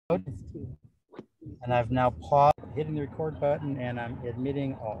And I've now paused, hitting the record button, and I'm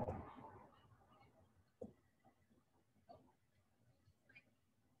admitting all.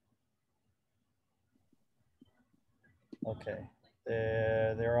 Okay,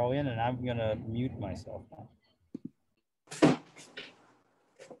 they're all in, and I'm gonna mute myself now.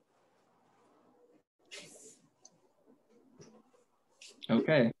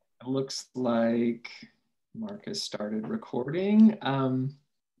 Okay, it looks like Mark has started recording.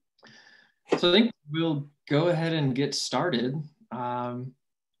 So I think we'll go ahead and get started.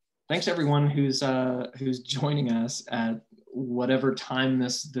 Thanks everyone who's joining us at whatever time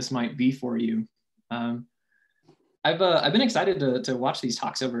this might be for you. I've been excited to watch these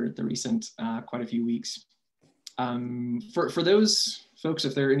talks over the recent quite a few weeks. For those folks,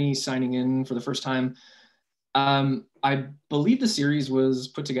 if there are any signing in for the first time, I believe the series was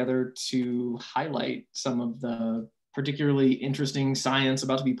put together to highlight some of the particularly interesting science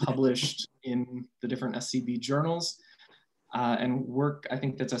about to be published in the different SCB journals, and work I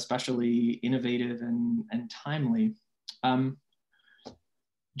think that's especially innovative and timely.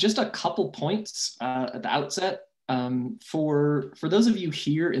 Just a couple points at the outset. For those of you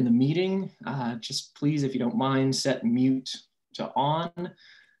here in the meeting, just please, if you don't mind, set mute to on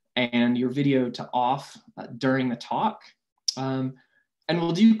and your video to off during the talk. And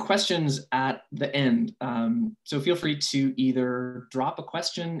we'll do questions at the end. So feel free to either drop a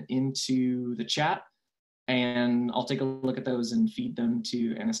question into the chat and I'll take a look at those and feed them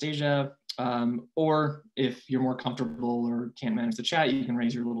to Anastasia. Or if you're more comfortable or can't manage the chat, you can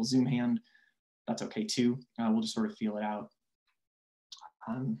raise your little Zoom hand. That's okay too. We'll just sort of feel it out.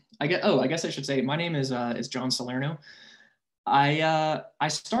 I guess I should say, my name is John Salerno. I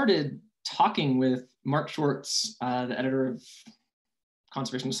started talking with Mark Schwartz, the editor of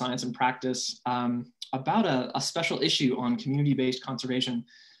Conservation Science and Practice, about a special issue on community-based conservation.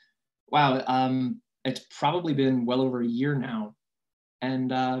 Wow, it's probably been well over a year now.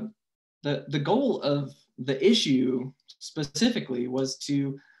 And the goal of the issue specifically was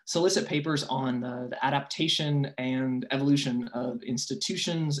to solicit papers on the adaptation and evolution of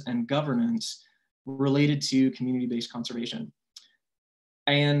institutions and governance related to community-based conservation.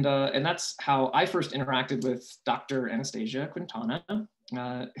 And that's how I first interacted with Dr. Anastasia Quintana,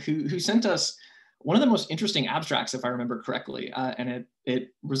 who sent us one of the most interesting abstracts, if I remember correctly, and it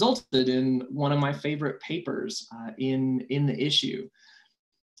resulted in one of my favorite papers in the issue.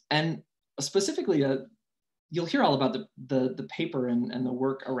 And specifically, you'll hear all about the paper and the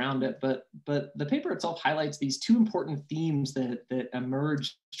work around it, but the paper itself highlights these two important themes that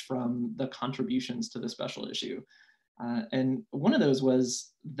emerged from the contributions to the special issue. And one of those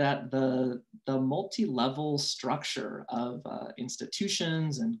was that the multi-level structure of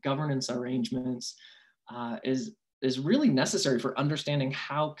institutions and governance arrangements is really necessary for understanding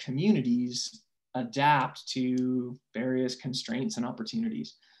how communities adapt to various constraints and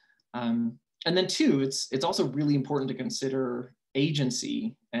opportunities. And then two, it's also really important to consider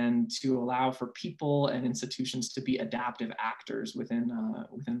agency and to allow for people and institutions to be adaptive actors within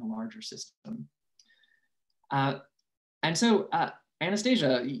the larger system. And so,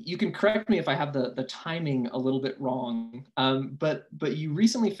 Anastasia, you can correct me if I have the timing a little bit wrong, but you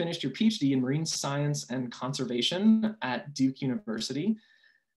recently finished your PhD in marine science and conservation at Duke University,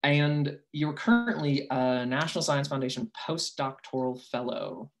 and you're currently a National Science Foundation postdoctoral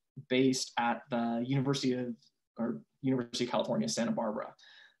fellow based at the University of California, Santa Barbara.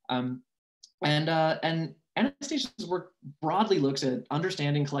 And Anastasia's work broadly looks at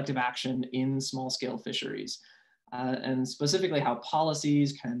understanding collective action in small-scale fisheries. And specifically how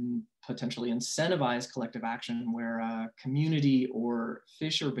policies can potentially incentivize collective action where community or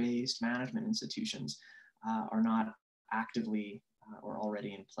fisher-based management institutions are not actively or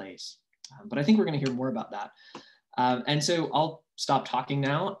already in place. But I think we're going to hear more about that. And so I'll stop talking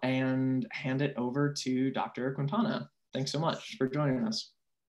now and hand it over to Dr. Quintana. Thanks so much for joining us.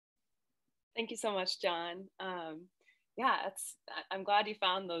 Thank you so much, John. Yeah, I'm glad you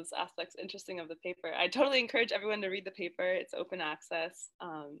found those aspects interesting of the paper. I totally encourage everyone to read the paper. It's open access,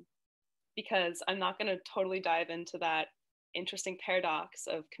 because I'm not going to totally dive into that interesting paradox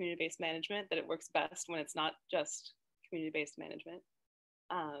of community-based management, that it works best when it's not just community-based management.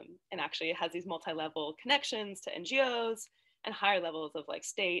 And actually it has these multi-level connections to NGOs and higher levels of like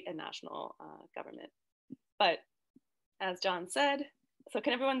state and national government. But as John said, so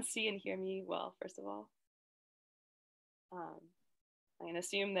can everyone see and hear me well, first of all? I'm going to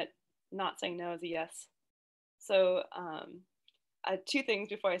assume that not saying no is a yes. So two things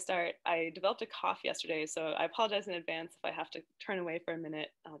before I start. I developed a cough yesterday, so I apologize in advance if I have to turn away for a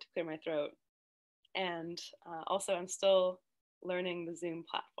minute to clear my throat. And also I'm still learning the Zoom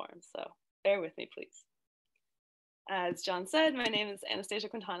platform. So bear with me, please. As John said, my name is Anastasia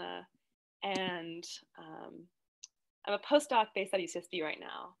Quintana, and I'm a postdoc based at UCSB right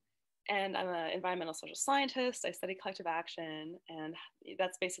now. And I'm an environmental social scientist. I study collective action, and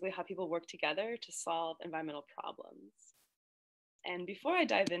that's basically how people work together to solve environmental problems. And before I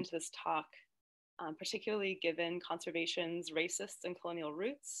dive into this talk, particularly given conservation's racist and colonial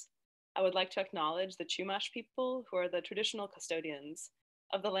roots, I would like to acknowledge the Chumash people, who are the traditional custodians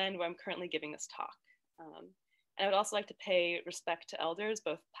of the land where I'm currently giving this talk. And I would also like to pay respect to elders,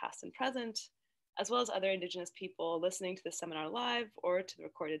 both past and present, as well as other Indigenous people listening to this seminar live or to the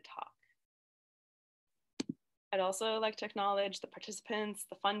recorded talk. I'd also like to acknowledge the participants,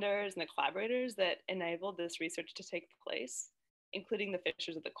 the funders, and the collaborators that enabled this research to take place, including the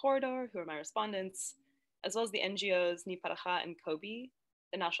Fishers of the Corridor, who are my respondents, as well as the NGOs Niparaha and Kobe,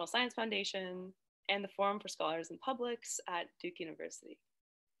 the National Science Foundation, and the Forum for Scholars and Publics at Duke University.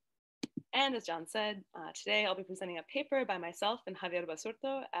 And as John said, today I'll be presenting a paper by myself and Xavier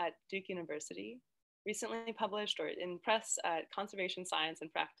Basurto at Duke University, recently published or in press at Conservation Science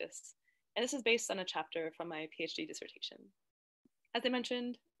and Practice. And this is based on a chapter from my PhD dissertation. As I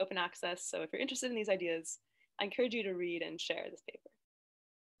mentioned, open access, so if you're interested in these ideas, I encourage you to read and share this paper.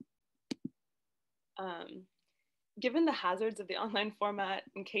 Given the hazards of the online format,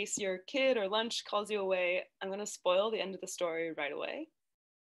 in case your kid or lunch calls you away, I'm going to spoil the end of the story right away.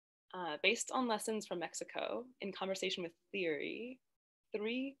 Based on lessons from Mexico, in conversation with theory,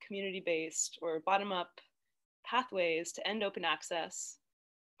 3 community-based or bottom-up pathways to end open access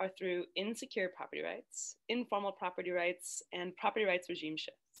are through insecure property rights, informal property rights, and property rights regime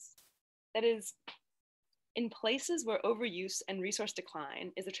shifts. That is, in places where overuse and resource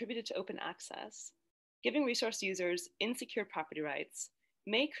decline is attributed to open access, giving resource users insecure property rights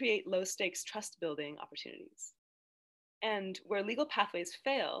may create low-stakes trust-building opportunities. And where legal pathways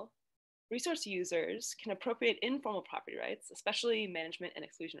fail, resource users can appropriate informal property rights, especially management and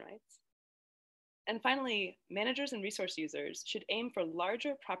exclusion rights. And finally, managers and resource users should aim for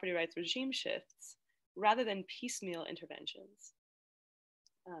larger property rights regime shifts rather than piecemeal interventions.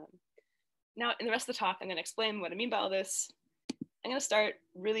 Now, in the rest of the talk, I'm going to explain what I mean by all this. I'm going to start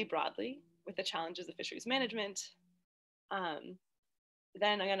really broadly with the challenges of fisheries management.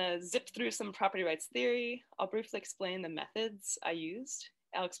 Then I'm going to zip through some property rights theory. I'll briefly explain the methods I used.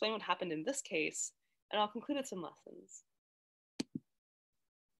 I'll explain what happened in this case, and I'll conclude with some lessons.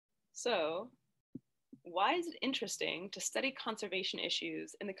 So, why is it interesting to study conservation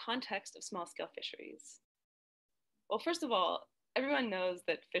issues in the context of small-scale fisheries? Well, first of all, everyone knows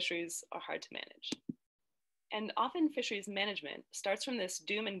that fisheries are hard to manage. And often fisheries management starts from this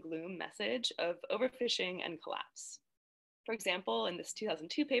doom and gloom message of overfishing and collapse. For example, in this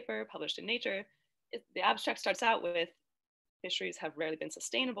 2002 paper published in Nature, the abstract starts out with, fisheries have rarely been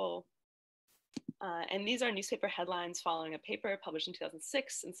sustainable. And these are newspaper headlines following a paper published in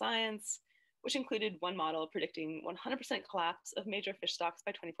 2006 in Science, which included one model predicting 100% collapse of major fish stocks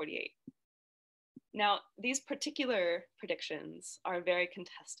by 2048. Now, these particular predictions are very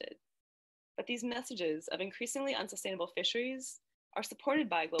contested, but these messages of increasingly unsustainable fisheries are supported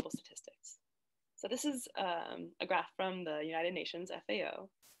by global statistics. So this is a graph from the United Nations FAO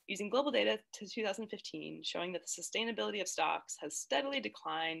using global data to 2015, showing that the sustainability of stocks has steadily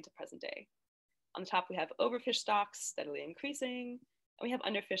declined to present day. On the top, we have overfish stocks steadily increasing, and we have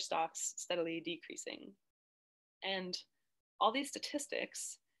underfish stocks steadily decreasing. And all these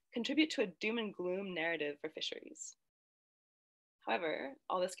statistics contribute to a doom and gloom narrative for fisheries. However,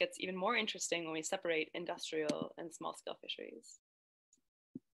 all this gets even more interesting when we separate industrial and small-scale fisheries.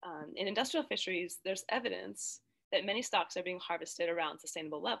 In industrial fisheries, there's evidence that many stocks are being harvested around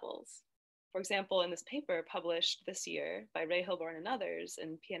sustainable levels. For example, in this paper published this year by Ray Hilborn and others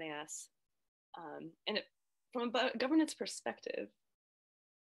in PNAS, from a governance perspective,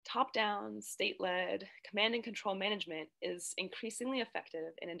 top-down, state-led, command and control management is increasingly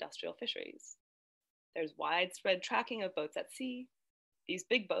effective in industrial fisheries. There's widespread tracking of boats at sea. These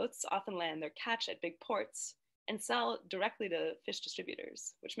big boats often land their catch at big ports and sell directly to fish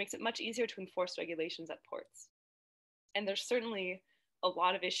distributors, which makes it much easier to enforce regulations at ports. And there's certainly a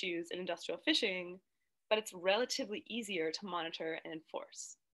lot of issues in industrial fishing, but it's relatively easier to monitor and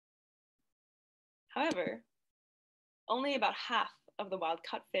enforce. However, only about half of the wild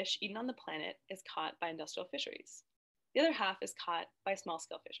caught fish eaten on the planet is caught by industrial fisheries. The other half is caught by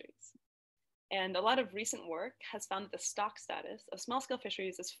small-scale fisheries. And a lot of recent work has found that the stock status of small-scale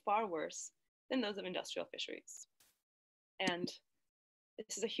fisheries is far worse than those of industrial fisheries. And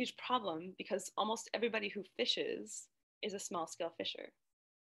this is a huge problem because almost everybody who fishes is a small-scale fisher.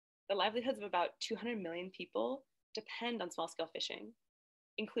 The livelihoods of about 200 million people depend on small-scale fishing,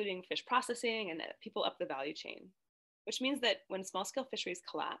 including fish processing and people up the value chain, which means that when small-scale fisheries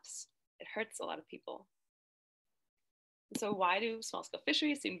collapse, it hurts a lot of people. So why do small-scale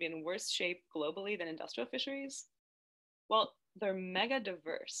fisheries seem to be in worse shape globally than industrial fisheries? Well, they're mega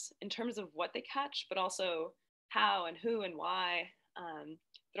diverse in terms of what they catch, but also how and who and why.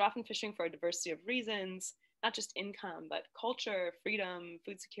 They're often fishing for a diversity of reasons, not just income, but culture, freedom,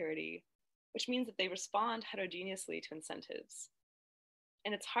 food security, which means that they respond heterogeneously to incentives.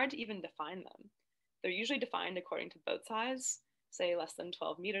 And it's hard to even define them. They're usually defined according to boat size, say less than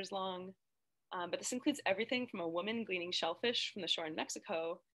 12 meters long. But this includes everything from a woman gleaning shellfish from the shore in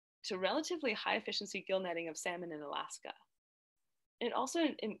Mexico to relatively high efficiency gill netting of salmon in Alaska. And it also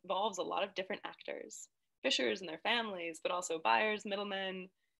involves a lot of different actors, fishers and their families, but also buyers, middlemen,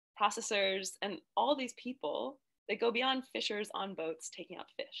 processors, and all these people that go beyond fishers on boats taking out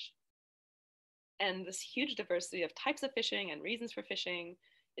fish. And this huge diversity of types of fishing and reasons for fishing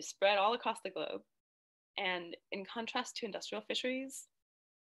is spread all across the globe. And in contrast to industrial fisheries,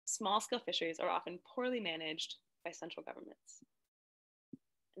 small-scale fisheries are often poorly managed by central governments.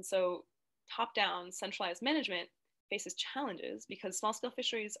 And so top-down centralized management faces challenges because small-scale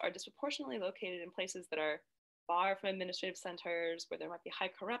fisheries are disproportionately located in places that are far from administrative centers, where there might be high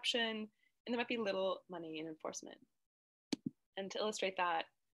corruption, and there might be little money in enforcement. And to illustrate that,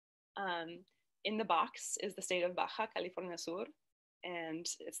 in the box is the state of Baja California Sur, and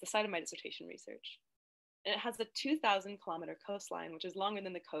it's the site of my dissertation research. And it has a 2,000-kilometer coastline, which is longer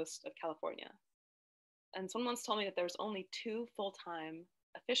than the coast of California. And someone once told me that there was only 2 full-time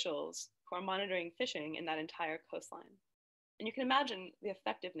officials who are monitoring fishing in that entire coastline. And you can imagine the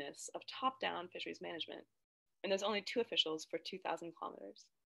effectiveness of top-down fisheries management when there's only 2 officials for 2,000 kilometers.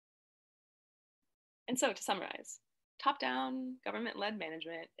 And so to summarize, top-down government-led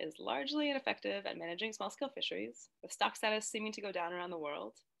management is largely ineffective at managing small-scale fisheries, with stock status seeming to go down around the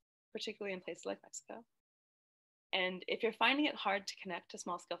world, particularly in places like Mexico. And if you're finding it hard to connect to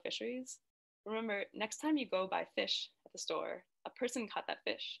small-scale fisheries, remember, next time you go buy fish at the store, a person caught that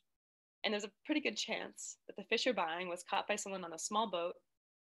fish. And there's a pretty good chance that the fish you're buying was caught by someone on a small boat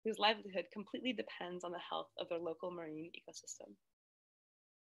whose livelihood completely depends on the health of their local marine ecosystem.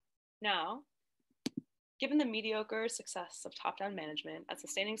 Now, given the mediocre success of top-down management at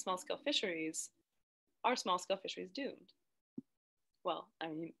sustaining small-scale fisheries, are small-scale fisheries doomed? Well, I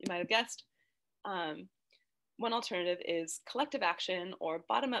mean, you might have guessed. One alternative is collective action or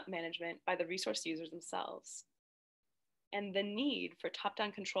bottom-up management by the resource users themselves. And the need for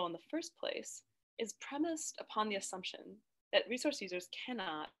top-down control in the first place is premised upon the assumption that resource users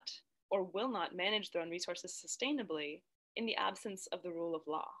cannot or will not manage their own resources sustainably in the absence of the rule of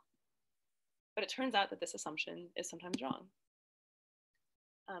law. But it turns out that this assumption is sometimes wrong.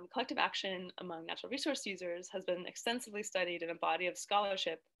 Collective action among natural resource users has been extensively studied in a body of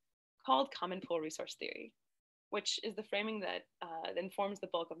scholarship called common pool resource theory, which is the framing that informs the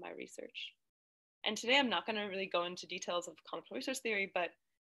bulk of my research. And today I'm not going to really go into details of common pool resource theory, but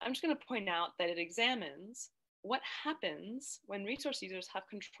I'm just going to point out that it examines what happens when resource users have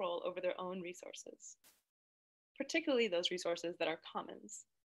control over their own resources, particularly those resources that are commons.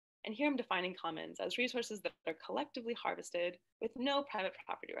 And here I'm defining commons as resources that are collectively harvested with no private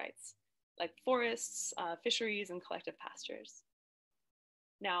property rights, like forests, fisheries, and collective pastures.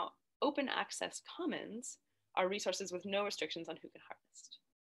 Now, open access commons are resources with no restrictions on who can harvest.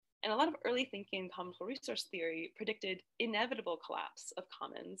 And a lot of early thinking in common pool resource theory predicted inevitable collapse of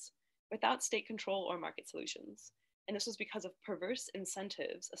commons without state control or market solutions. And this was because of perverse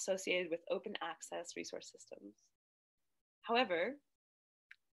incentives associated with open access resource systems. However,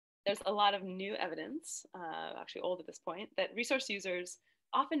 there's a lot of new evidence, actually old at this point, that resource users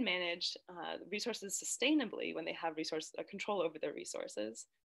often manage resources sustainably when they have control over their resources,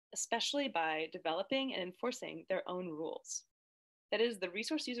 especially by developing and enforcing their own rules. That is, the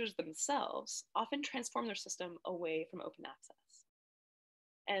resource users themselves often transform their system away from open access.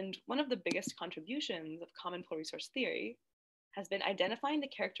 And one of the biggest contributions of common pool resource theory has been identifying the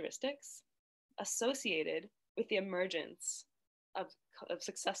characteristics associated with the emergence of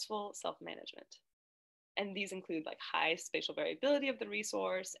successful self-management. And these include like high spatial variability of the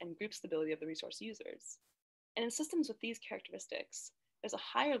resource and group stability of the resource users. And in systems with these characteristics, there's a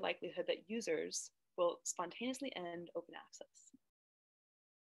higher likelihood that users will spontaneously end open access.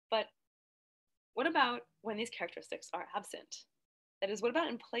 But what about when these characteristics are absent? That is, what about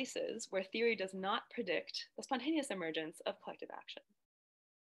in places where theory does not predict the spontaneous emergence of collective action?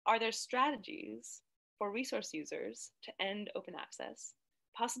 Are there strategies for resource users to end open access,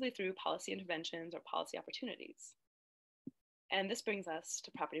 possibly through policy interventions or policy opportunities? And this brings us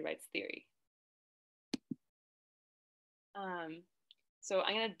to property rights theory. So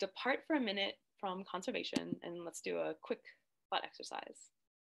I'm going to depart for a minute from conservation and let's do a quick thought exercise.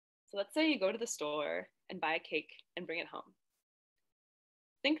 So let's say you go to the store and buy a cake and bring it home.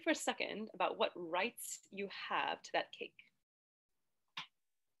 Think for a second about what rights you have to that cake.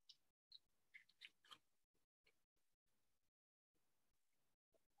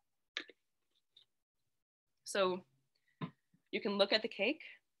 So you can look at the cake,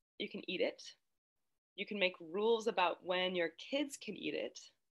 you can eat it, you can make rules about when your kids can eat it,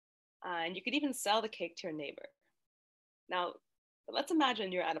 and you could even sell the cake to your neighbor. Now, let's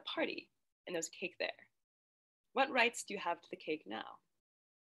imagine you're at a party and there's a cake there. What rights do you have to the cake now?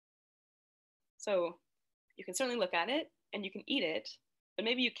 So you can certainly look at it and you can eat it, but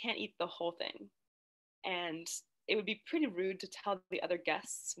maybe you can't eat the whole thing. And it would be pretty rude to tell the other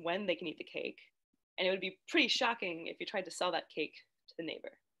guests when they can eat the cake. And it would be pretty shocking if you tried to sell that cake to the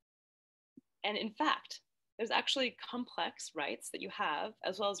neighbor. And in fact, there's actually complex rights that you have,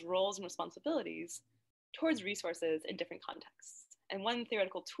 as well as roles and responsibilities towards resources in different contexts. And one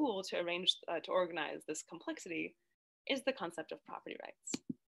theoretical tool to organize this complexity is the concept of property rights.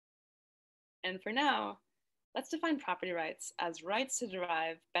 And for now, let's define property rights as rights to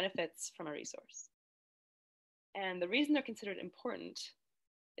derive benefits from a resource. And the reason they're considered important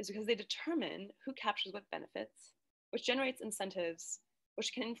is because they determine who captures what benefits, which generates incentives,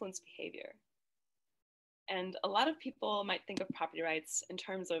 which can influence behavior. And a lot of people might think of property rights in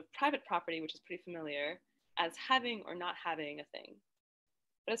terms of private property, which is pretty familiar, as having or not having a thing.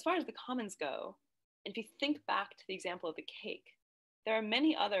 But as far as the commons go, if you think back to the example of the cake, there are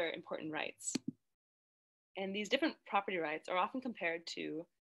many other important rights. And these different property rights are often compared to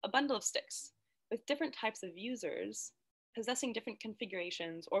a bundle of sticks with different types of users possessing different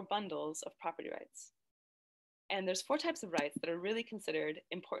configurations or bundles of property rights. And there's 4 types of rights that are really considered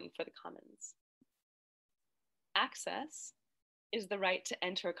important for the commons. Access is the right to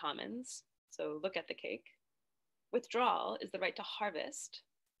enter a commons, so look at the cake. Withdrawal is the right to harvest,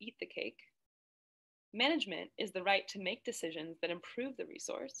 eat the cake. Management is the right to make decisions that improve the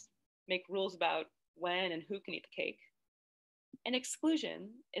resource, make rules about when and who can eat the cake. And exclusion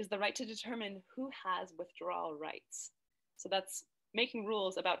is the right to determine who has withdrawal rights. So that's making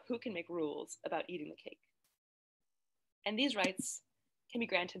rules about who can make rules about eating the cake. And these rights can be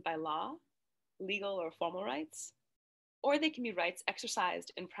granted by law, legal or formal rights, or they can be rights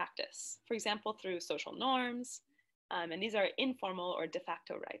exercised in practice, for example, through social norms, and these are informal or de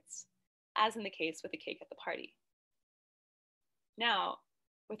facto rights, as in the case with the cake at the party. Now,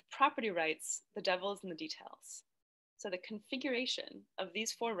 with property rights, the devil is in the details. So the configuration of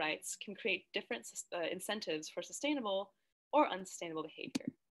these 4 rights can create different incentives for sustainable or unsustainable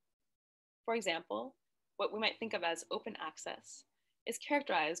behavior. For example, what we might think of as open access is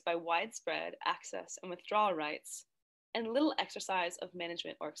characterized by widespread access and withdrawal rights and little exercise of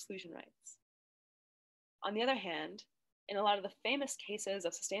management or exclusion rights. On the other hand, in a lot of the famous cases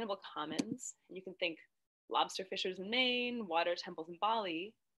of sustainable commons, and you can think lobster fishers in Maine, water temples in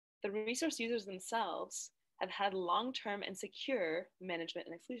Bali, the resource users themselves have had long-term and secure management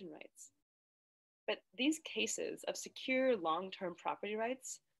and exclusion rights. But these cases of secure long-term property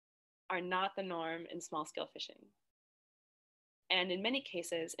rights are not the norm in small-scale fishing. And in many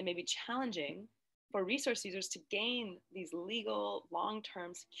cases, it may be challenging for resource users to gain these legal,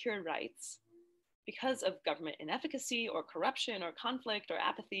 long-term secure rights because of government inefficacy or corruption or conflict or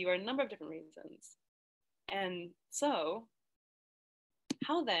apathy or a number of different reasons. And so,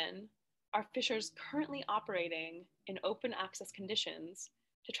 how then are fishers currently operating in open access conditions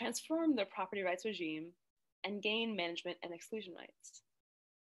to transform their property rights regime and gain management and exclusion rights?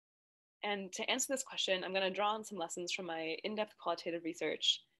 And to answer this question, I'm going to draw on some lessons from my in-depth qualitative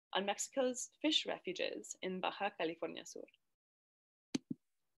research on Mexico's fish refuges in Baja California Sur.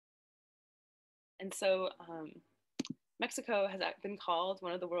 And so Mexico has been called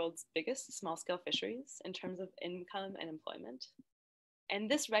one of the world's biggest small-scale fisheries in terms of income and employment. And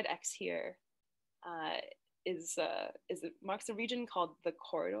this red X here marks a region called the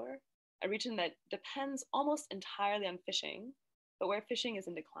Corridor, a region that depends almost entirely on fishing, but where fishing is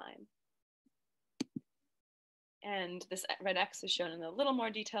in decline. And this red X is shown in a little more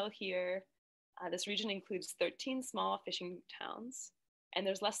detail here. This region includes 13 small fishing towns, and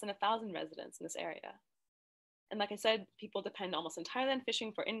there's less than 1,000 residents in this area. And like I said, people depend almost entirely on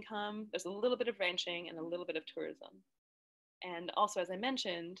fishing for income. There's a little bit of ranching and a little bit of tourism. And also, as I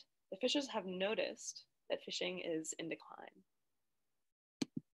mentioned, the fishers have noticed that fishing is in decline.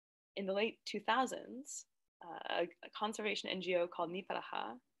 In the late 2000s, a conservation NGO called Ni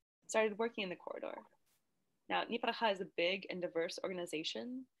Paraja started working in the corridor. Now, Ni Paraja is a big and diverse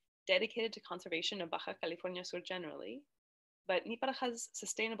organization dedicated to conservation of Baja California Sur generally, but Niparaja's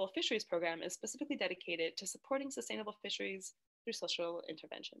sustainable fisheries program is specifically dedicated to supporting sustainable fisheries through social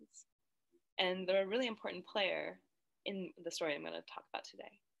interventions. And they're a really important player in the story I'm going to talk about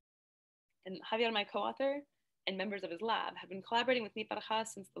today. And Xavier, my co-author, and members of his lab have been collaborating with Niparaja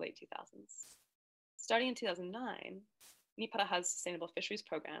since the late 2000s. Starting in 2009, Niparaja's sustainable fisheries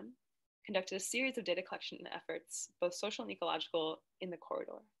program conducted a series of data collection efforts, both social and ecological, in the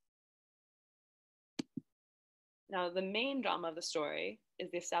corridor. Now, the main drama of the story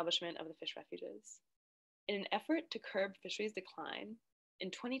is the establishment of the fish refuges. In an effort to curb fisheries decline,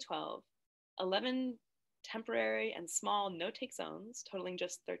 in 2012, 11 temporary and small no-take zones, totaling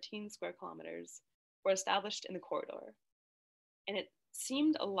just 13 square kilometers, were established in the corridor. And it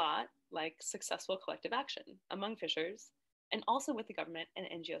seemed a lot like successful collective action among fishers and also with the government and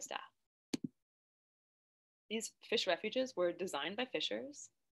NGO staff. These fish refuges were designed by fishers,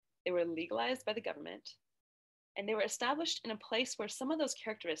 they were legalized by the government, and they were established in a place where some of those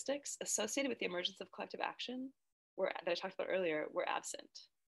characteristics associated with the emergence of collective action that I talked about earlier were absent.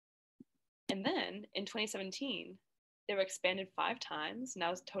 And then in 2017, they were expanded 5 times,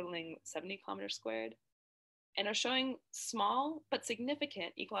 now totaling 70 kilometers squared, and are showing small but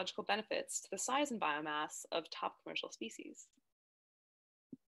significant ecological benefits to the size and biomass of top commercial species.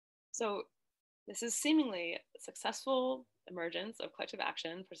 So this is seemingly a successful emergence of collective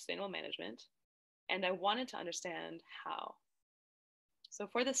action for sustainable management, and I wanted to understand how. So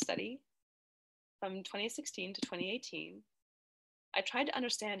for this study, from 2016 to 2018, I tried to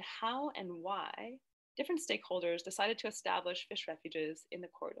understand how and why different stakeholders decided to establish fish refuges in the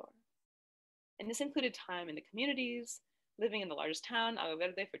corridor. And this included time in the communities, living in the largest town, Agua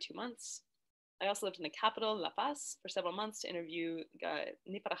Verde, for 2 months. I also lived in the capital, La Paz, for several months to interview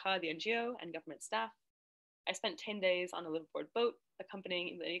Niparaja, the NGO, and government staff. I spent 10 days on a liveaboard boat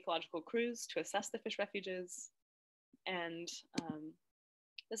accompanying the ecological crews to assess the fish refuges. And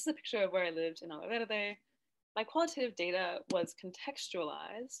this is a picture of where I lived in Agua Verde. My qualitative data was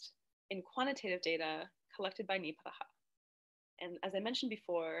contextualized in quantitative data collected by Niparaja. And as I mentioned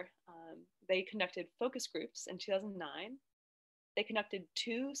before, they conducted focus groups in 2009. They conducted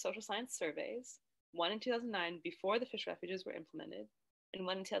 2 social science surveys, one in 2009 before the fish refuges were implemented, and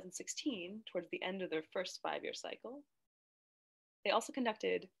one in 2016 towards the end of their first 5-year cycle. They also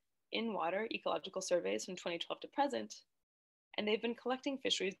conducted in-water ecological surveys from 2012 to present, and they've been collecting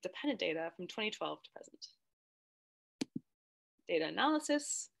fisheries dependent data from 2012 to present. Data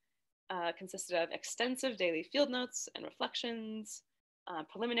analysis consisted of extensive daily field notes and reflections,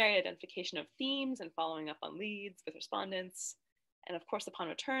 preliminary identification of themes and following up on leads with respondents, and of course, upon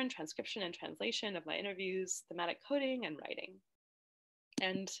return, transcription and translation of my interviews, thematic coding, and writing.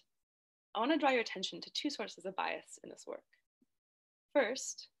 And I want to draw your attention to 2 sources of bias in this work.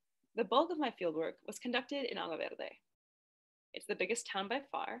 First, the bulk of my fieldwork was conducted in Agua Verde. It's the biggest town by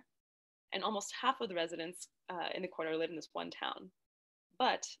far, and almost half of the residents in the corridor live in this one town.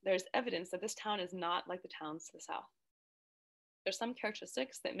 But there's evidence that this town is not like the towns to the south. There's some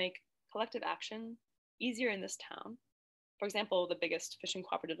characteristics that make collective action easier in this town. For example, the biggest fishing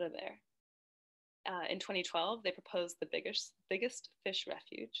cooperative there. In 2012, they proposed the biggest fish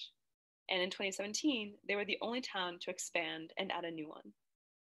refuge. And in 2017, they were the only town to expand and add a new one.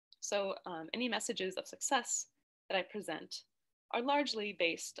 So any messages of success that I present are largely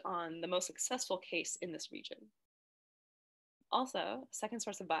based on the most successful case in this region. Also, a second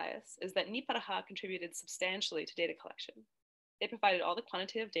source of bias is that Niparaja contributed substantially to data collection. They provided all the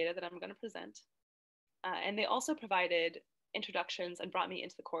quantitative data that I'm going to present, and they also provided introductions and brought me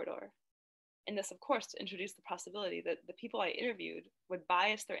into the corridor. And this, of course, introduced the possibility that the people I interviewed would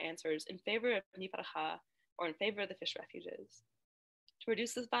bias their answers in favor of Niparaja or in favor of the fish refuges. To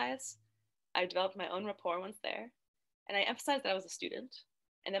reduce this bias, I developed my own rapport once there, and I emphasized that I was a student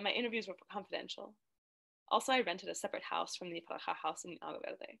and that my interviews were confidential. Also, I rented a separate house from the Niparaja house in Agua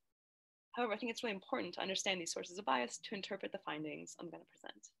Verde. However, I think it's really important to understand these sources of bias to interpret the findings I'm going to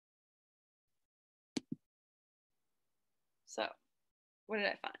present. So, what did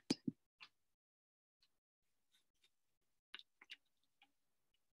I find?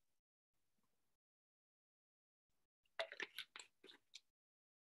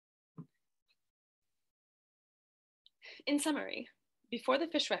 In summary, before the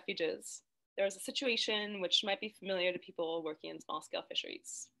fish refuges, there was a situation which might be familiar to people working in small-scale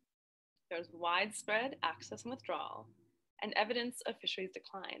fisheries. There was widespread access and withdrawal, and evidence of fisheries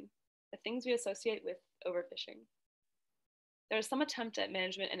decline, the things we associate with overfishing. There was some attempt at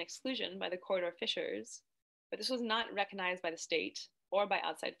management and exclusion by the corridor fishers, but this was not recognized by the state or by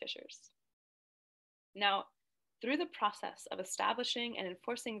outside fishers. Now, through the process of establishing and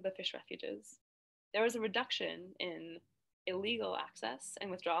enforcing the fish refuges, there was a reduction in illegal access and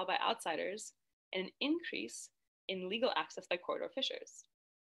withdrawal by outsiders, and an increase in legal access by corridor fishers.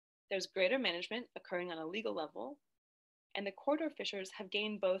 There's greater management occurring on a legal level, and the corridor fishers have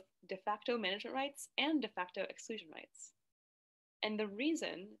gained both de facto management rights and de facto exclusion rights. And the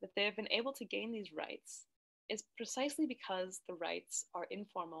reason that they have been able to gain these rights is precisely because the rights are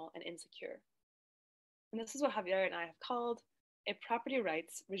informal and insecure. And this is what Xavier and I have called a property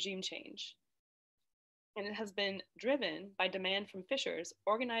rights regime change. And it has been driven by demand from fishers,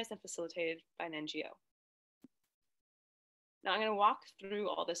 organized and facilitated by an NGO. Now I'm going to walk through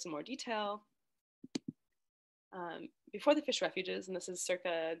all this in more detail. Before the Fish Refuges, and this is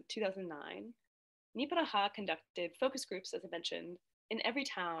circa 2009, Niparaha conducted focus groups, as I mentioned, in every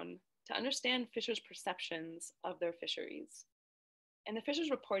town to understand fishers' perceptions of their fisheries. And the fishers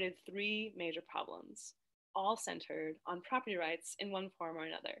reported 3 major problems, all centered on property rights in one form or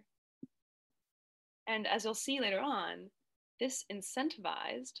another. And as you'll see later on, this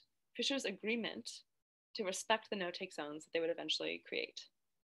incentivized fishers' agreement to respect the no-take zones that they would eventually create.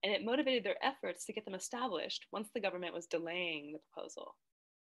 And it motivated their efforts to get them established once the government was delaying the proposal.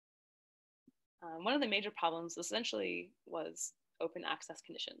 One of the major problems essentially was open access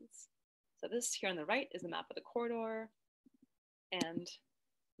conditions. So this here on the right is a map of the corridor, and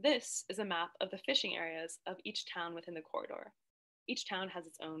this is a map of the fishing areas of each town within the corridor. Each town has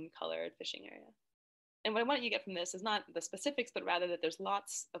its own colored fishing area. And what I want you to get from this is not the specifics, but rather that there's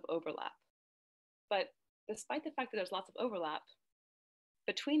lots of overlap. But despite the fact that there's lots of overlap,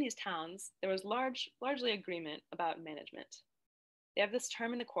 between these towns, there was largely agreement about management. They have this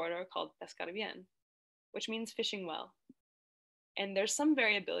term in the corridor called pescar bien, which means fishing well. And there's some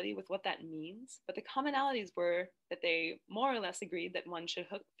variability with what that means, but the commonalities were that they more or less agreed that one should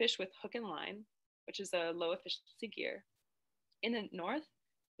fish with hook and line, which is a low efficiency gear. In the north,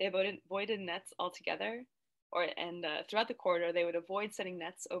 they avoided nets altogether, and throughout the corridor, they would avoid setting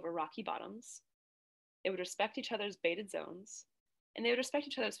nets over rocky bottoms. They would respect each other's baited zones, and they would respect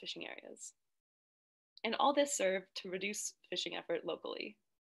each other's fishing areas. And all this served to reduce fishing effort locally,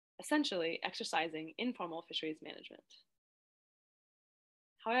 essentially exercising informal fisheries management.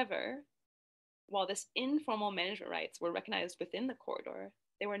 However, while this informal management rights were recognized within the corridor,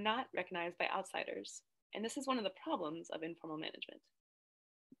 they were not recognized by outsiders. And this is one of the problems of informal management.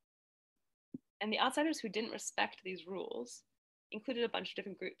 And the outsiders who didn't respect these rules included a bunch of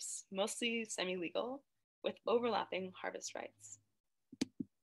different groups, mostly semi-legal, with overlapping harvest rights.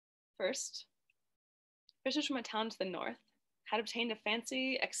 First, fishers from a town to the north had obtained a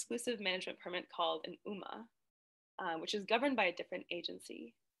fancy exclusive management permit called an UMA, which is governed by a different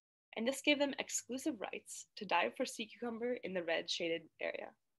agency. And this gave them exclusive rights to dive for sea cucumber in the red shaded area.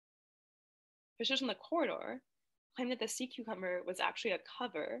 Fishers from the corridor claimed that the sea cucumber was actually a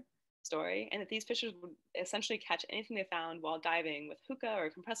cover story, and that these fishers would essentially catch anything they found while diving with hookah or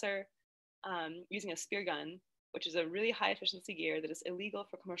a compressor, using a spear gun, which is a really high efficiency gear that is illegal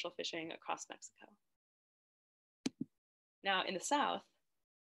for commercial fishing across Mexico. Now in the south,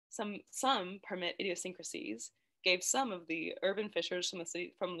 some permit idiosyncrasies gave some of the urban fishers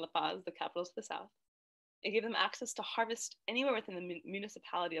from La Paz, the capital to the south, it gave them access to harvest anywhere within the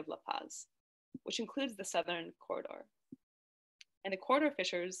municipality of La Paz, which includes the southern corridor. And the corridor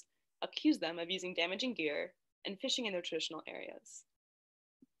fishers accused them of using damaging gear and fishing in their traditional areas.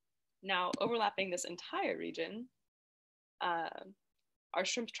 Now, overlapping this entire region are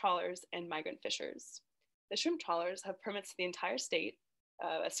shrimp trawlers and migrant fishers. The shrimp trawlers have permits to the entire state,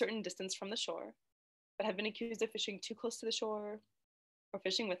 a certain distance from the shore, but have been accused of fishing too close to the shore or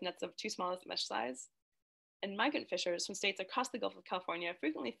fishing with nets of too small mesh size. And migrant fishers from states across the Gulf of California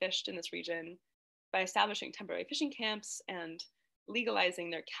frequently fished in this region by establishing temporary fishing camps and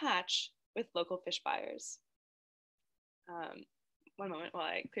legalizing their catch with local fish buyers. One moment while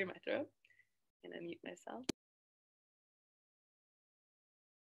I clear my throat and unmute myself.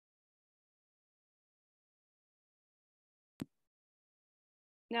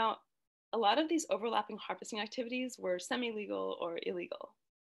 Now, a lot of these overlapping harvesting activities were semi-legal or illegal.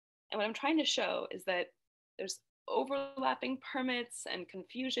 And what I'm trying to show is that there's overlapping permits and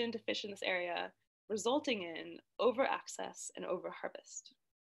confusion to fish in this area, resulting in over-access and over-harvest.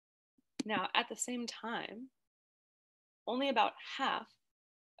 Now, at the same time, only about half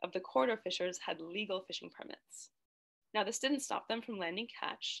of the corridor fishers had legal fishing permits. Now, this didn't stop them from landing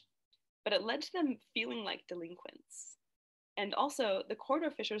catch, but it led to them feeling like delinquents. And also, the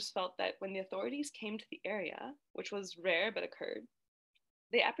corridor fishers felt that when the authorities came to the area, which was rare but occurred,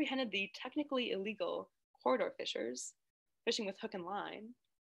 they apprehended the technically illegal corridor fishers, fishing with hook and line,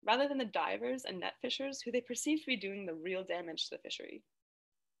 rather than the divers and net fishers who they perceived to be doing the real damage to the fishery.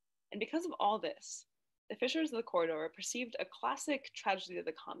 And because of all this, the fishers of the corridor perceived a classic tragedy of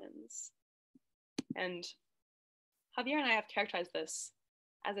the commons. And Javier and I have characterized this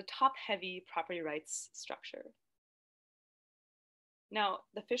as a top-heavy property rights structure. Now,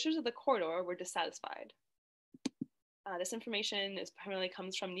 the fishers of the corridor were dissatisfied. This information primarily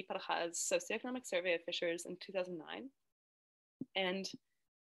comes from Niparha's socioeconomic survey of fishers in 2009. And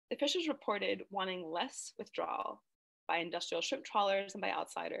the fishers reported wanting less withdrawal by industrial shrimp trawlers and by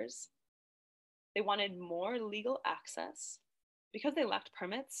outsiders. They wanted more legal access. Because they lacked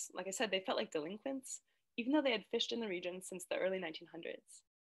permits, like I said, they felt like delinquents, even though they had fished in the region since the early 1900s.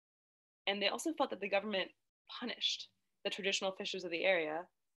 And they also felt that the government punished the traditional fishers of the area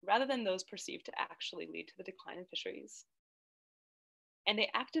rather than those perceived to actually lead to the decline in fisheries. And they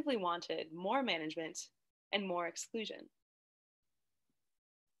actively wanted more management and more exclusion.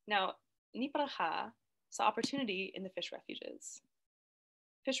 Now, Niparha saw opportunity in the fish refuges.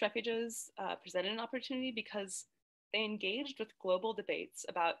 Fish refuges presented an opportunity because they engaged with global debates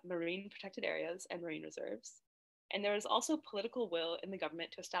about marine protected areas and marine reserves, and there was also political will in the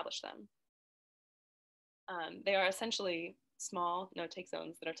government to establish them. They are essentially small no-take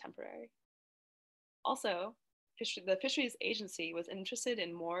zones that are temporary. Also, the Fisheries Agency was interested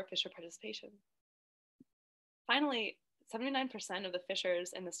in more fisher participation. Finally, 79% of the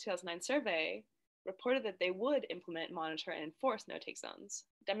fishers in this 2009 survey reported that they would implement, monitor, and enforce no-take zones,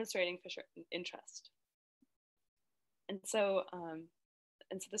 demonstrating fisher interest. And so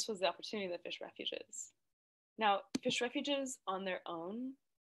this was the opportunity of the fish refuges. Now, fish refuges on their own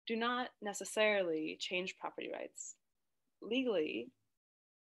do not necessarily change property rights. Legally,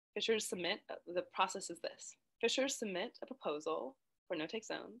 fishers submit, the process is this. Fishers submit a proposal for no-take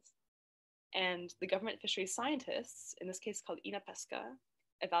zones, and the government fisheries scientists, in this case called Inapesca,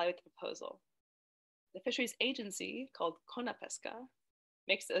 evaluate the proposal. The fisheries agency, called Conapesca,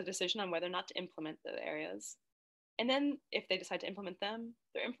 makes a decision on whether or not to implement the areas. And then if they decide to implement them,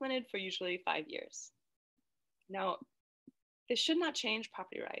 they're implemented for usually 5 years. Now, this should not change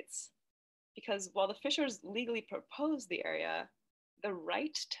property rights, because while the fishers legally propose the area, the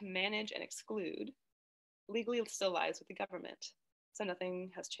right to manage and exclude legally still lies with the government, so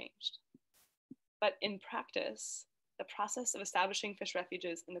nothing has changed. But in practice, the process of establishing fish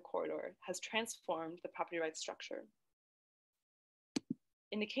refuges in the corridor has transformed the property rights structure.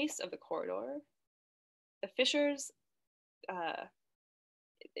 In the case of the corridor, the fishers,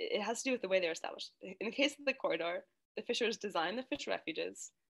 it has to do with the way they're established. In the case of the corridor, the fishers designed the fish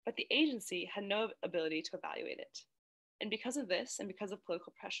refuges, but the agency had no ability to evaluate it. And because of this, and because of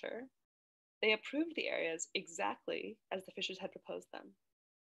political pressure, they approved the areas exactly as the fishers had proposed them.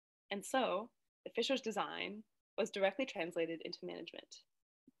 And so the fishers' design was directly translated into management.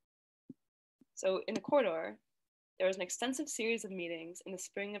 So in the corridor, there was an extensive series of meetings in the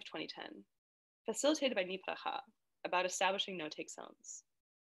spring of 2010, facilitated by Niparha, about establishing no-take zones.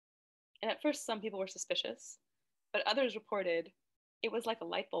 And at first, some people were suspicious, but others reported it was like a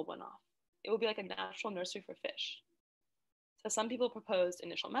light bulb went off. It would be like a natural nursery for fish. So some people proposed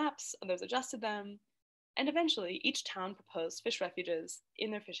initial maps, others adjusted them, and eventually each town proposed fish refuges in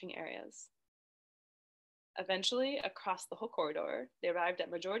their fishing areas. Eventually, across the whole corridor, they arrived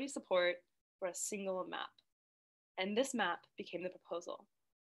at majority support for a single map. And this map became the proposal.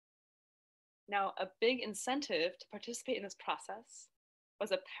 Now, a big incentive to participate in this process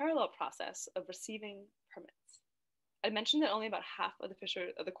was a parallel process of receiving permits. I mentioned that only about half of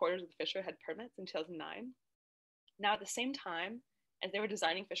the quarters of the fisher had permits in 2009. Now, at the same time as they were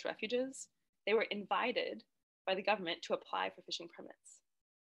designing fish refuges, they were invited by the government to apply for fishing permits.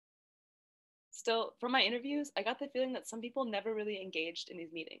 Still, from my interviews, I got the feeling that some people never really engaged in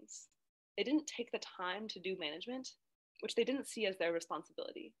these meetings. They didn't take the time to do management, which they didn't see as their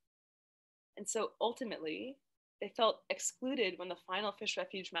responsibility. And so ultimately, they felt excluded when the final fish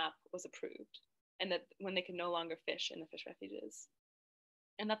refuge map was approved, and that when they could no longer fish in the fish refuges.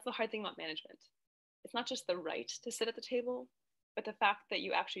 And that's the hard thing about management. It's not just the right to sit at the table, but the fact that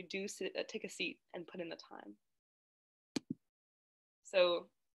you actually do take a seat and put in the time. So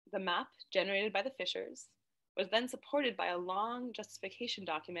the map generated by the fishers was then supported by a long justification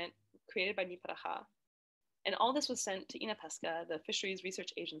document created by Niparha. And all this was sent to Inapesca, the fisheries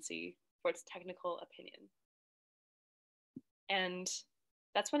research agency, for its technical opinion. And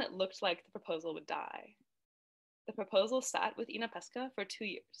that's when it looked like the proposal would die. The proposal sat with Inapesca for 2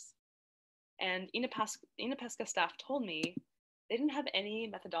 years. And Inapesca staff told me they didn't have any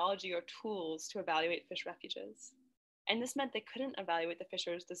methodology or tools to evaluate fish refuges. And this meant they couldn't evaluate the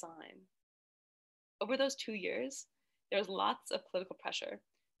fishers' design. Over those 2 years, there was lots of political pressure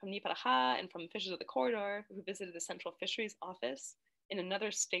from Niparha and from fishers of the corridor who visited the Central Fisheries Office in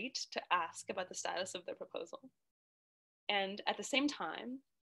another state to ask about the status of their proposal. And at the same time,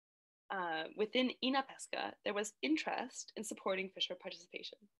 within INA Pesca, there was interest in supporting fisher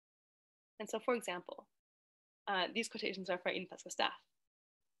participation. And so, for example, these quotations are for INA Pesca staff.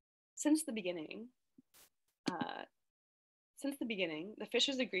 Since the beginning, the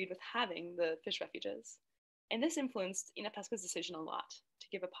fishers agreed with having the fish refuges, and this influenced INA Pesca's decision a lot to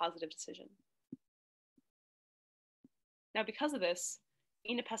give a positive decision. Now, because of this,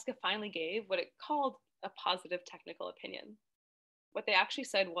 INA Pesca finally gave what it called a positive technical opinion. What they actually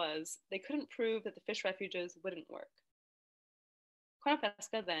said was they couldn't prove that the fish refuges wouldn't work.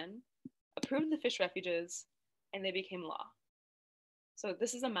 Pesca then approved the fish refuges, and they became law. So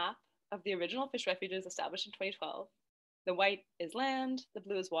this is a map of the original fish refuges established in 2012. The white is land, the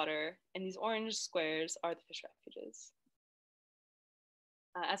blue is water, and these orange squares are the fish refuges.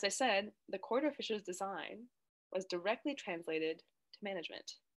 As I said, the corridor fishers design was directly translated to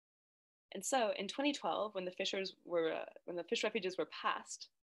management. And so in 2012, when the fish refuges were passed,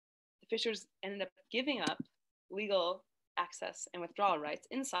 the fishers ended up giving up legal access and withdrawal rights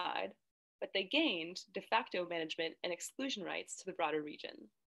inside, but they gained de facto management and exclusion rights to the broader region,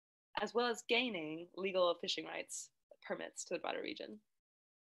 as well as gaining legal fishing rights permits to the broader region.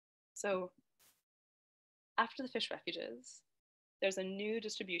 So after the fish refuges, there's a new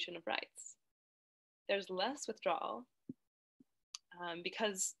distribution of rights. There's less withdrawal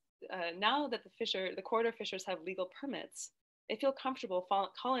because now that the corridor fishers have legal permits, they feel comfortable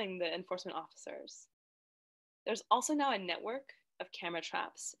calling the enforcement officers. There's also now a network of camera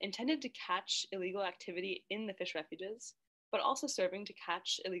traps intended to catch illegal activity in the fish refuges, but also serving to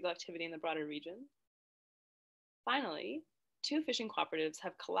catch illegal activity in the broader region. Finally, 2 fishing cooperatives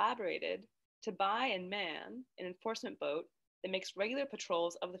have collaborated to buy and man an enforcement boat that makes regular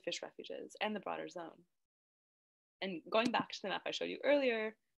patrols of the fish refuges and the broader zone. And going back to the map I showed you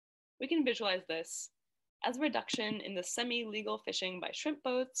earlier, we can visualize this as a reduction in the semi-legal fishing by shrimp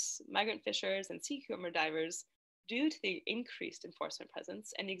boats, migrant fishers, and sea cucumber divers due to the increased enforcement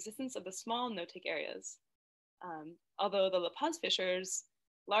presence and the existence of the small no-take areas. Although the La Paz fishers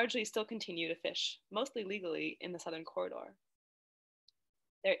largely still continue to fish, mostly legally, in the southern corridor.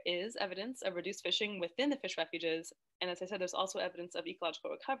 There is evidence of reduced fishing within the fish refuges, and as I said, there's also evidence of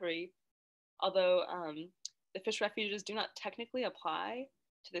ecological recovery, although the fish refuges do not technically apply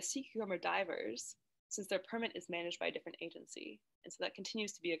to the sea cucumber divers, since their permit is managed by a different agency, and so that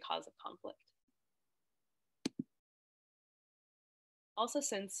continues to be a cause of conflict. Also,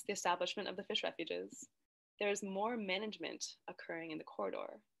 since the establishment of the fish refuges, there is more management occurring in the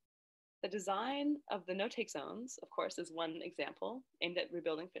corridor. The design of the no-take zones, of course, is one example aimed at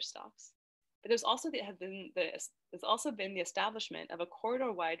rebuilding fish stocks. But there's also been the establishment of a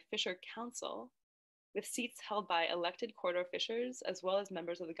corridor-wide fisher council with seats held by elected corridor fishers as well as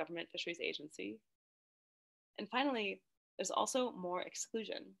members of the government fisheries agency. And finally, there's also more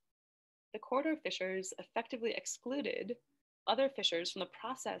exclusion. The corridor fishers effectively excluded other fishers from the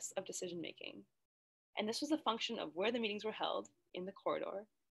process of decision-making. And this was a function of where the meetings were held in the corridor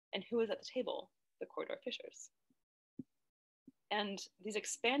and who was at the table, the corridor fishers. And these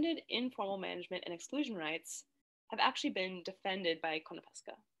expanded informal management and exclusion rights have actually been defended by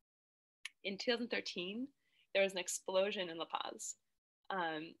Conapesca. In 2013, there was an explosion in La Paz.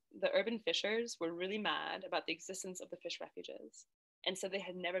 The urban fishers were really mad about the existence of the fish refuges, and said they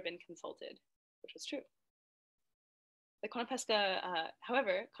had never been consulted, which was true.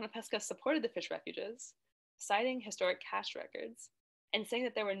 However, Conapesca supported the fish refuges, citing historic catch records, and saying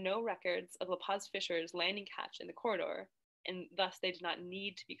that there were no records of La Paz fishers landing catch in the corridor, and thus they did not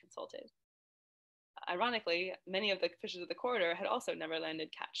need to be consulted. Ironically, many of the fishers of the corridor had also never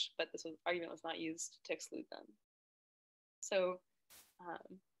landed catch, but this argument was not used to exclude them. So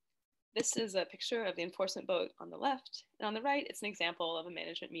this is a picture of the enforcement boat on the left, and on the right, it's an example of a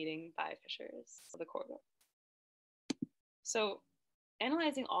management meeting by fishers of the corridor. So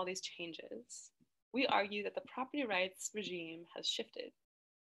analyzing all these changes, we argue that the property rights regime has shifted.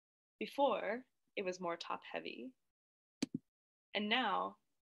 Before, it was more top-heavy, and now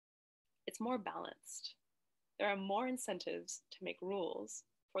it's more balanced. There are more incentives to make rules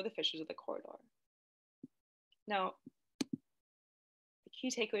for the fishers of the corridor. Now, the key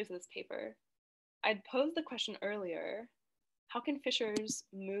takeaways of this paper, I'd posed the question earlier, how can fishers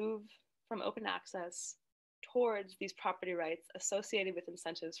move from open access towards these property rights associated with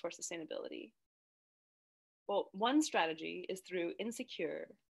incentives for sustainability? Well, one strategy is through insecure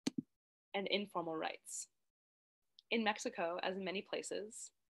and informal rights. In Mexico, as in many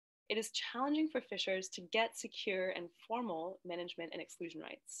places, it is challenging for fishers to get secure and formal management and exclusion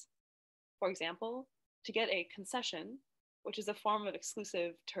rights. For example, to get a concession which is a form of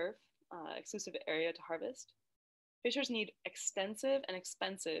exclusive turf, exclusive area to harvest, fishers need extensive and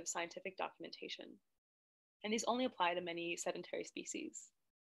expensive scientific documentation, and these only apply to many sedentary species.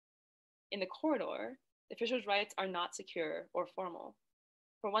 In the corridor, the fishers' rights are not secure or formal.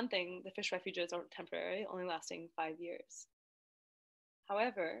 For one thing, the fish refuges are temporary, only lasting 5 years.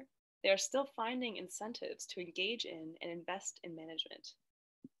 However, they are still finding incentives to engage in and invest in management.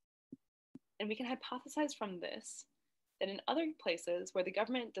 And we can hypothesize from this that in other places where the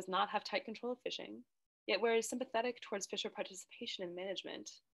government does not have tight control of fishing, yet where it is sympathetic towards fisher participation in management,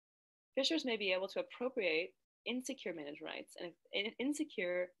 fishers may be able to appropriate insecure management rights and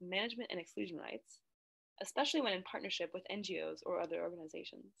insecure management and exclusion rights, especially when in partnership with NGOs or other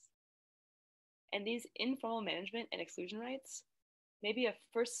organizations. And these informal management and exclusion rights may be a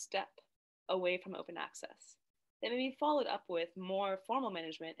first step away from open access that may be followed up with more formal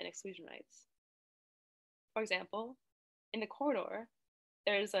management and exclusion rights. For example, in the corridor,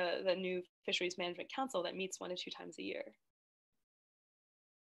 there's the new Fisheries Management Council that meets 1 to 2 times a year.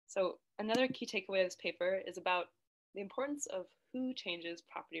 So another key takeaway of this paper is about the importance of who changes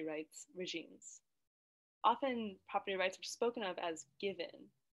property rights regimes. Often property rights are spoken of as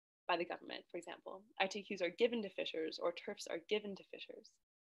given by the government. For example, ITQs are given to fishers or turfs are given to fishers.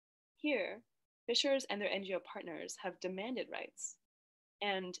 Here, fishers and their NGO partners have demanded rights,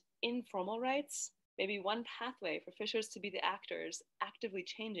 and informal rights may be one pathway for fishers to be the actors actively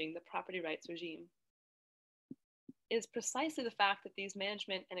changing the property rights regime. It is precisely the fact that these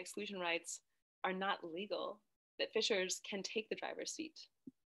management and exclusion rights are not legal that fishers can take the driver's seat.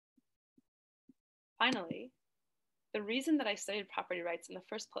 Finally, the reason that I studied property rights in the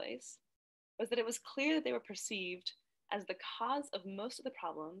first place was that it was clear that they were perceived as the cause of most of the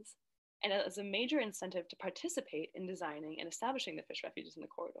problems and as a major incentive to participate in designing and establishing the fish refuges in the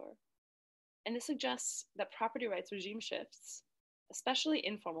corridor. And this suggests that property rights regime shifts, especially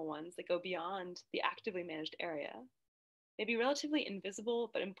informal ones that go beyond the actively managed area, may be relatively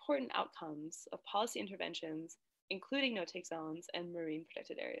invisible but important outcomes of policy interventions, including no-take zones and marine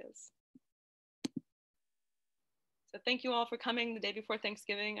protected areas. So thank you all for coming the day before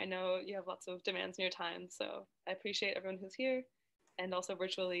Thanksgiving. I know you have lots of demands in your time, so I appreciate everyone who's here and also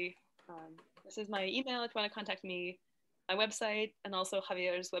virtually. This is my email if you want to contact me, my website, and also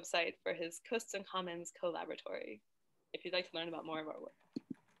Xavier's website for his Coasts and Commons Co-Laboratory, if you'd like to learn about more of our work.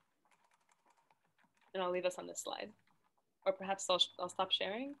 And I'll leave us on this slide. Or perhaps I'll stop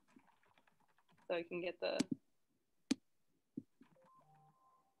sharing so you can get the,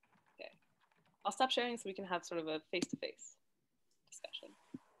 okay. I'll stop sharing so we can have sort of a face-to-face discussion.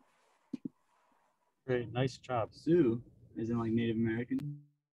 Great, nice job. Sioux, isn't like Native American?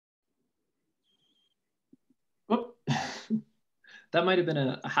 Whoop. That might have been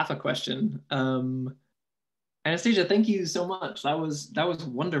a half a question. Anastasia, thank you so much. That was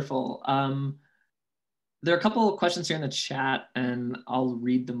wonderful. There are a couple of questions here in the chat, and I'll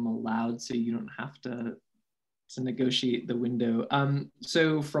read them aloud so you don't have to negotiate the window.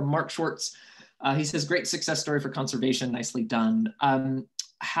 So from Mark Schwartz, he says, great success story for conservation, nicely done.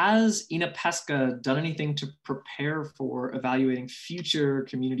 Has INAPESCA done anything to prepare for evaluating future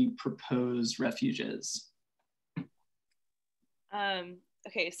community proposed refuges?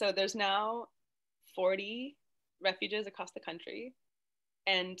 Okay, so there's now 40 refuges across the country.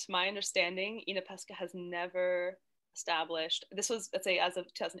 And to my understanding, INAPESCA has never established, this was, let's say, as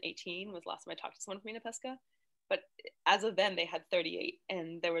of 2018 was the last time I talked to someone from INAPESCA, but as of then they had 38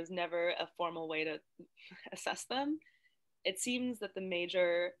 and there was never a formal way to assess them. It seems that the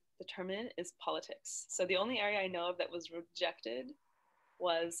major determinant is politics. So the only area I know of that was rejected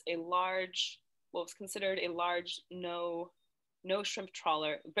was a large, what was considered a large no shrimp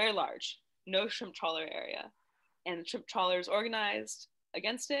trawler, very large, no shrimp trawler area. And shrimp trawlers organized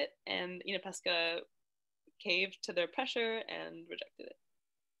against it, and INAPESCA caved to their pressure and rejected it.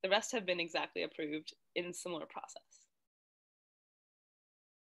 The rest have been exactly approved in a similar process.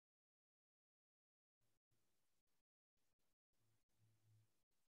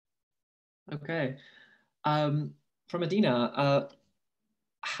 Okay. From Adina,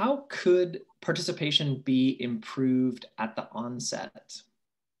 how could participation be improved at the onset?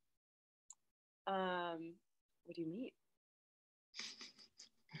 What do you mean?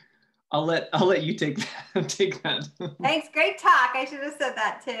 I'll let you take that. Thanks, great talk. I should have said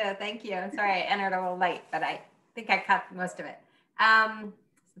that too. Thank you. I'm sorry I entered a little late, but I think I caught most of it. So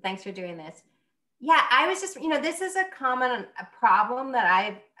thanks for doing this. Yeah, I was just, this is a common problem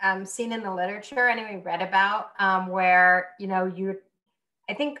that I've seen in the literature, anyway, read about, where,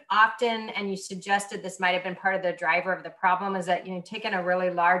 I think often, and you suggested this might have been part of the driver of the problem, is that, taking a really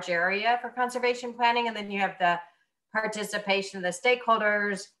large area for conservation planning, and then you have the participation of the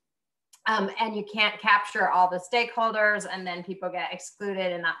stakeholders, and you can't capture all the stakeholders, and then people get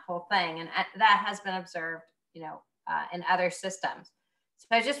excluded in that whole thing. And that has been observed, you know, in other systems. So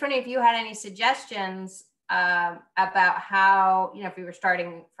I was just wondering if you had any suggestions about how, you know, if we were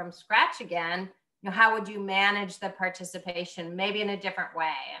starting from scratch again, you know, how would you manage the participation, maybe in a different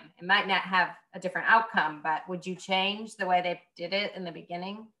way? It might not have a different outcome, but would you change the way they did it in the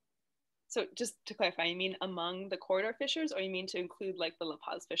beginning? So just to clarify, you mean among the corridor fishers, or you mean to include like the La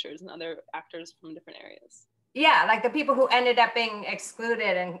Paz fishers and other actors from different areas? Yeah, like the people who ended up being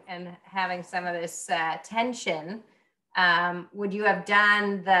excluded and having some of this tension. Would you have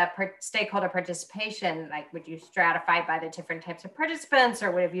done the stakeholder participation? Like, would you stratify by the different types of participants,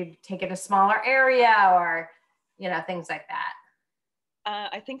 or would have you taken a smaller area, or, you know, things like that?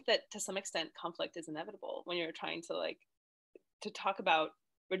 I think that to some extent conflict is inevitable when you're trying to talk about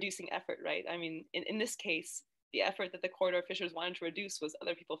reducing effort, right? I mean, in this case, the effort that the corridor fishers wanted to reduce was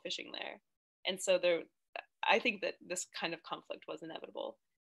other people fishing there. And so I think that this kind of conflict was inevitable.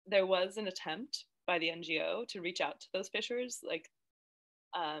 There was an attempt by the NGO to reach out to those fishers, like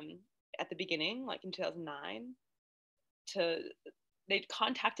at the beginning, like in 2009, they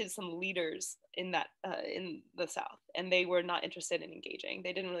contacted some leaders in the South, and they were not interested in engaging.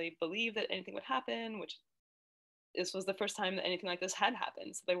 They didn't really believe that anything would happen, which this was the first time that anything like this had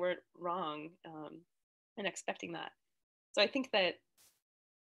happened. So they weren't wrong in expecting that. So I think that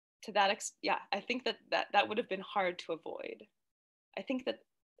I think that would have been hard to avoid. I think that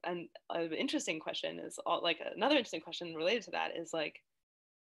an interesting question is another interesting question related to that is like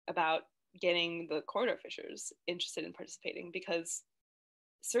about getting the corridor fishers interested in participating, because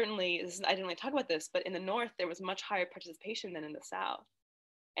certainly I didn't really talk about this, but in the North there was much higher participation than in the South,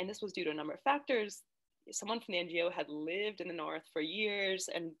 and this was due to a number of factors. Someone from the NGO had lived in the North for years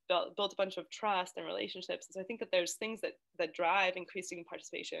and built a bunch of trust and relationships. And so I think that there's things that drive increasing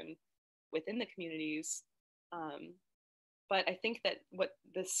participation within the communities. But I think that what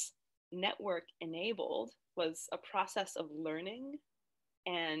this network enabled was a process of learning.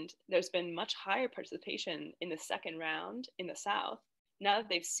 And there's been much higher participation in the second round in the South, now that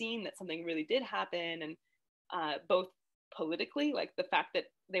they've seen that something really did happen, and both politically, like the fact that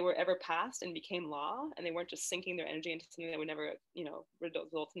they were ever passed and became law, and they weren't just sinking their energy into something that would never, you know,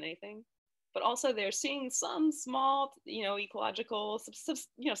 result in anything. But also they're seeing some small, you know, ecological,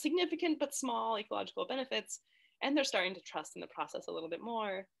 you know, significant but small ecological benefits, and they're starting to trust in the process a little bit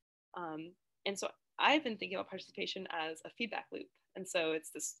more. And so I've been thinking about participation as a feedback loop. And so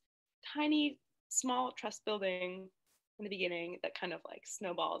it's this tiny, small trust building in the beginning that kind of like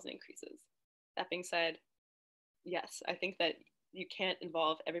snowballs and increases. That being said, yes, I think that you can't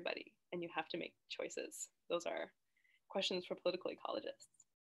involve everybody and you have to make choices. Those are questions for political ecologists.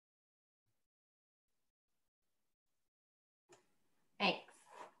 Thanks.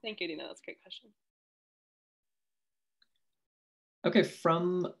 Thank you, Dina. That's a great question. Okay,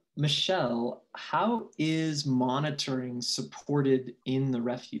 from Michelle, how is monitoring supported in the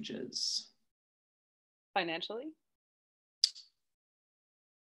refuges? Financially?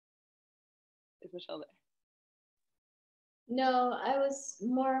 Is Michelle there? No, I was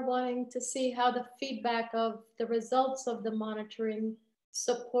more wanting to see how the feedback of the results of the monitoring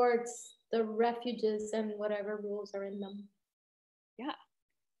supports the refuges and whatever rules are in them. Yeah.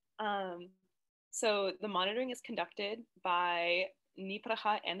 So the monitoring is conducted by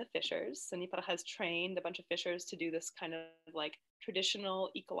Nipraha and the fishers. So Nipraha has trained a bunch of fishers to do this kind of like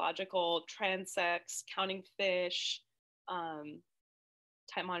traditional ecological transects, counting fish,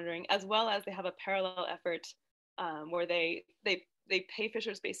 type monitoring, as well as they have a parallel effort where they pay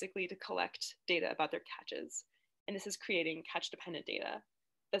fishers basically to collect data about their catches. And this is creating catch dependent data.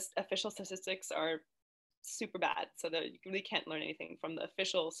 The official statistics are super bad, so that you really can't learn anything from the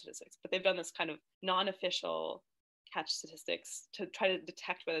official statistics, but they've done this kind of non-official catch statistics to try to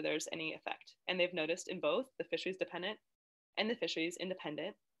detect whether there's any effect. And they've noticed in both the fisheries dependent and the fisheries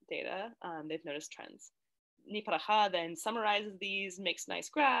independent data, they've noticed trends. Nipraha then summarizes these, makes nice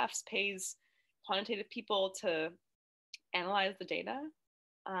graphs, pays quantitative people to analyze the data.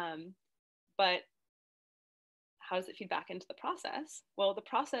 But how does it feed back into the process? Well, the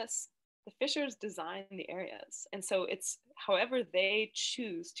process, the fishers design the areas. And so it's however they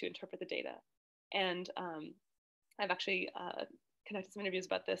choose to interpret the data. And I've actually conducted some interviews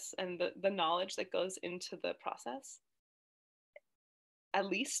about this, and the knowledge that goes into the process, at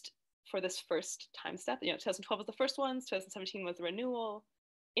least for this first time step, 2012 was the first one, 2017 was the renewal.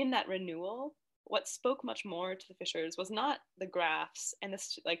 In that renewal, what spoke much more to the fishers was not the graphs and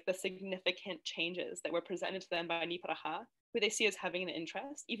the significant changes that were presented to them by Nipraha, who they see as having an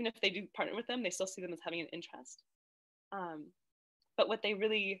interest. Even if they do partner with them, they still see them as having an interest. But what they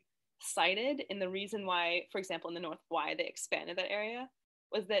really cited in the reason why, for example, in the north, why they expanded that area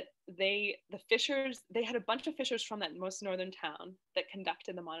was that the fishers, they had a bunch of fishers from that most northern town that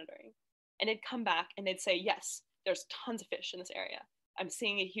conducted the monitoring. And they'd come back and they'd say, yes, there's tons of fish in this area. I'm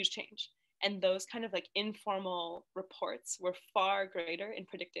seeing a huge change. And those kind of like informal reports were far greater in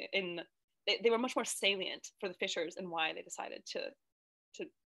predicting, they were much more salient for the fishers and why they decided to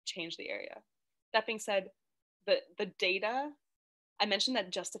change the area. That being said, the data, I mentioned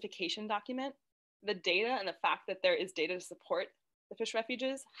that justification document, the data and the fact that there is data to support the fish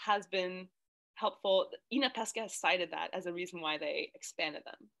refuges has been helpful. Ina Pesca has cited that as a reason why they expanded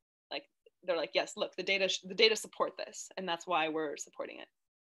them. Like, they're like, yes, look, the data support this, and that's why we're supporting it.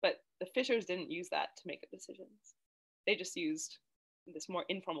 But the fishers didn't use that to make the decisions. They just used this more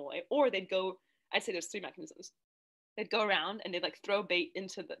informal way, or they'd go, I'd say there's three mechanisms. They'd go around and they'd like throw bait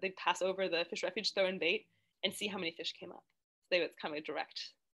into they'd pass over the fish refuge, throw in bait, and see how many fish came up. So it's kind of a direct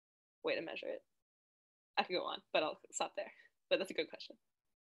way to measure it. I could go on, but I'll stop there. But that's a good question.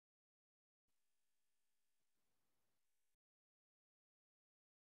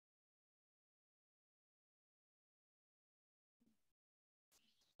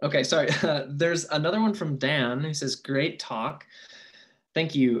 Okay, sorry. There's another one from Dan who says, great talk.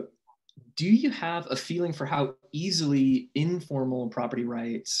 Thank you. Do you have a feeling for how easily informal property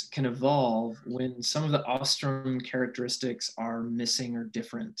rights can evolve when some of the Ostrom characteristics are missing or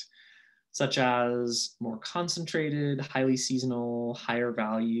different, such as more concentrated, highly seasonal, higher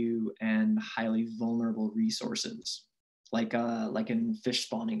value, and highly vulnerable resources, like in fish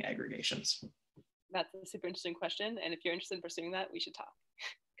spawning aggregations? That's a super interesting question. And if you're interested in pursuing that, we should talk,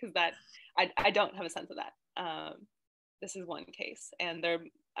 because I don't have a sense of that. This is one case, and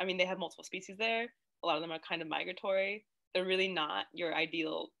they have multiple species there. A lot of them are kind of migratory. They're really not your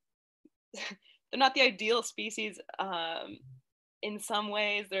ideal, they're not the ideal species. In some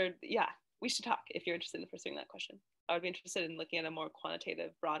ways, we should talk if you're interested in pursuing that question. I would be interested in looking at a more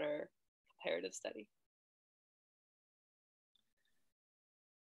quantitative, broader comparative study.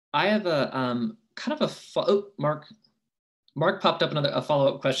 I have a kind of Mark popped up a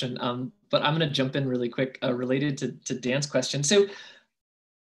follow-up question, but I'm going to jump in really quick related to Dan's question. So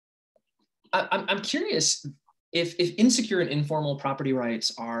I'm curious if insecure and informal property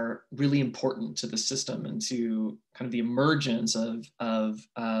rights are really important to the system and to kind of the emergence of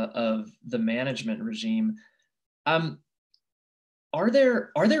the management regime. Are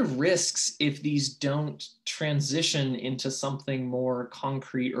there risks if these don't transition into something more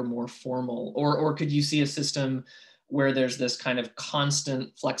concrete or more formal, or could you see a system where there's this kind of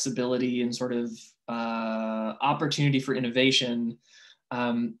constant flexibility and sort of opportunity for innovation,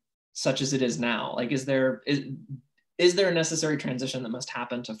 such as it is now? Like, is there a necessary transition that must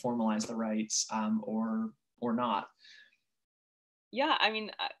happen to formalize the rights, or not? Yeah, I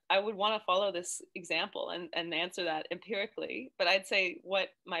mean, I would want to follow this example and answer that empirically, but I'd say what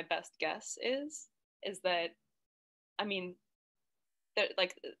my best guess is that, I mean,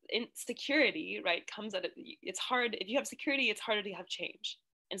 like in security, right, comes at it. It's hard, if you have security, it's harder to have change.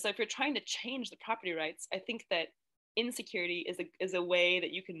 And so if you're trying to change the property rights, I think that insecurity is a way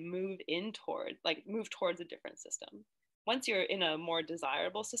that you can move towards a different system. Once you're in a more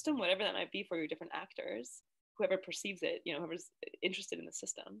desirable system, whatever that might be for your different actors, whoever perceives it, whoever's interested in the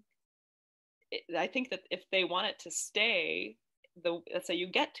system, I think that if they want it to stay, let's say you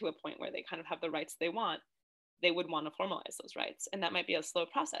get to a point where they kind of have the rights they want, they would want to formalize those rights. And that might be a slow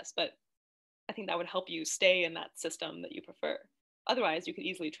process, but I think that would help you stay in that system that you prefer. Otherwise, you could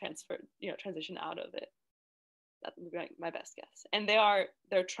easily transition out of it. That would be my best guess. And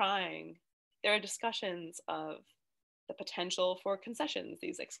they're trying, there are discussions of the potential for concessions,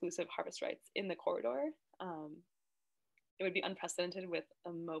 these exclusive harvest rights in the corridor. It would be unprecedented with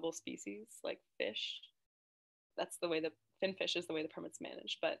a mobile species like fish. That's the way the finfish is the way the permit's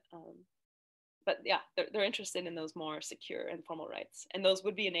managed. But yeah, they're interested in those more secure and formal rights. And those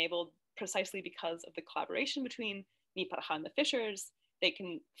would be enabled precisely because of the collaboration between Niparaha and the fishers. They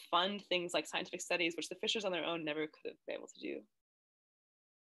can fund things like scientific studies, which the fishers on their own never could have been able to do.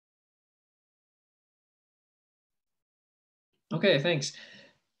 Okay, thanks.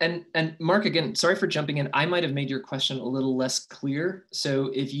 And Mark, again, sorry for jumping in. I might have made your question a little less clear.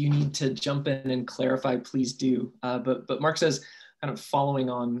 So if you need to jump in and clarify, please do. But Mark says, kind of following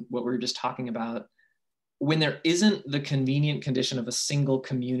on what we were just talking about, when there isn't the convenient condition of a single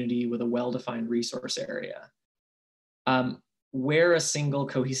community with a well-defined resource area, where a single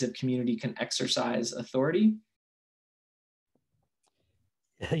cohesive community can exercise authority.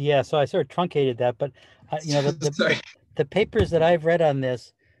 Yeah, so I sort of truncated that, but the papers that I've read on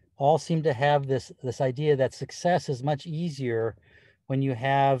this all seem to have this idea that success is much easier when you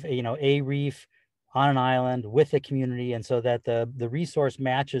have a reef on an island with a community, and so that the resource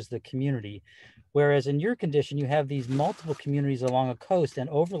matches the community. Whereas in your condition, you have these multiple communities along a coast and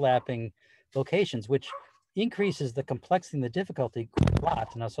overlapping locations, which increases the complexity and the difficulty quite a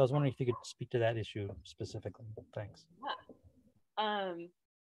lot. And so I was wondering if you could speak to that issue specifically. Thanks. Yeah.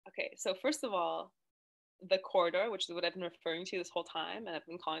 Okay, so first of all, the corridor, which is what I've been referring to this whole time, and I've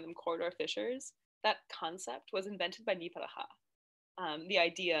been calling them corridor fissures, that concept was invented by Niparaha. The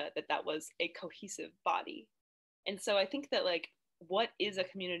idea that that was a cohesive body. And so I think that like what is a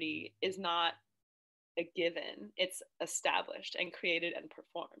community is not a given, it's established and created and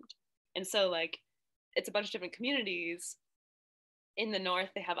performed. And so like it's a bunch of different communities. In the north,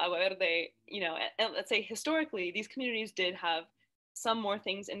 they have Agua Verde, and let's say historically, these communities did have some more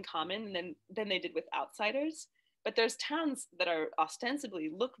things in common than they did with outsiders. But there's towns that are ostensibly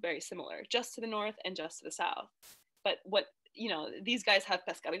look very similar, just to the north and just to the south. But what, these guys have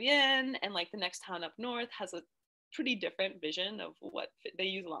Pescar Bien, and like the next town up north has a pretty different vision of what they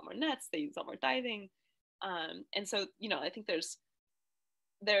use. A lot more nets, they use a lot more diving. And so, I think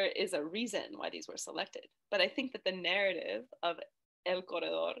there is a reason why these were selected. But I think that the narrative of El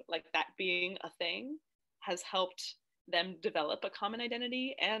Corredor, like that being a thing, has helped them develop a common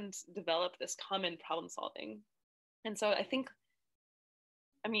identity and develop this common problem solving. And so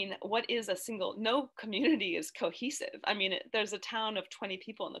what is no community is cohesive. There's a town of 20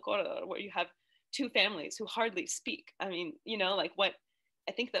 people in the corridor where you have two families who hardly speak. I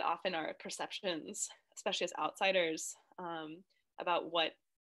think that often our perceptions, especially as outsiders, about what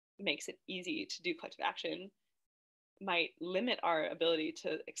makes it easy to do collective action might limit our ability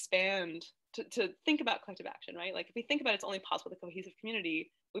to expand, to think about collective action, right? Like if we think about it's only possible with a cohesive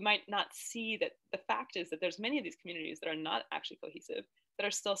community, we might not see that the fact is that there's many of these communities that are not actually cohesive, that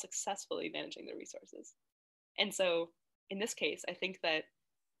are still successfully managing their resources. And so in this case, I think that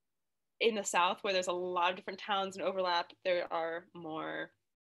in the South, where there's a lot of different towns and overlap, there are more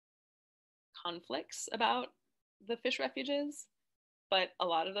conflicts about the fish refuges, but a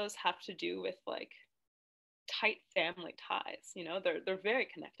lot of those have to do with like tight family ties. They're very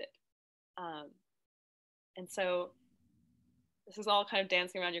connected. And so this is all kind of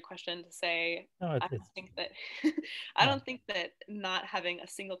dancing around your question to say, I don't think that not having a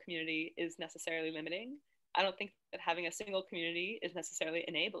single community is necessarily limiting. I don't think that having a single community is necessarily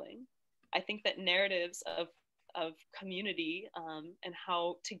enabling. I think that narratives of community and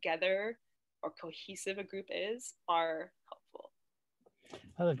how together or cohesive a group is are helpful.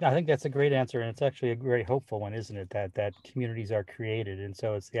 I think that's a great answer, and it's actually a very hopeful one, isn't it? That communities are created, and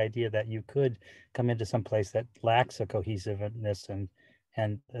so it's the idea that you could come into some place that lacks a cohesiveness and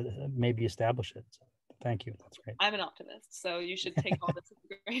maybe establish it. So, thank you. That's great. I'm an optimist, so you should take all this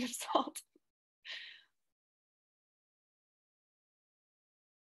with a grain of salt.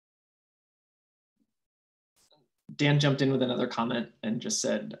 Dan jumped in with another comment and just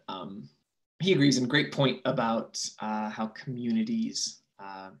said he agrees, and great point about how communities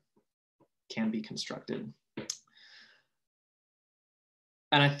can be constructed.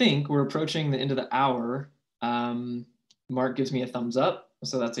 And I think we're approaching the end of the hour. Mark gives me a thumbs up,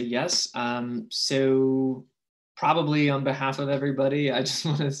 so that's a yes. So probably on behalf of everybody, I just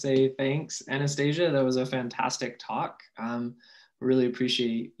want to say thanks, Anastasia. That was a fantastic talk. Really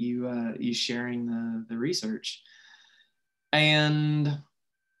appreciate you sharing the research. And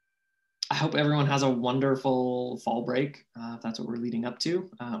I hope everyone has a wonderful fall break, if that's what we're leading up to,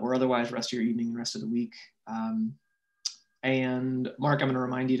 or otherwise rest of your evening, rest of the week. And Mark, I'm going to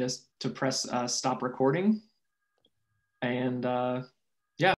remind you to press stop recording. And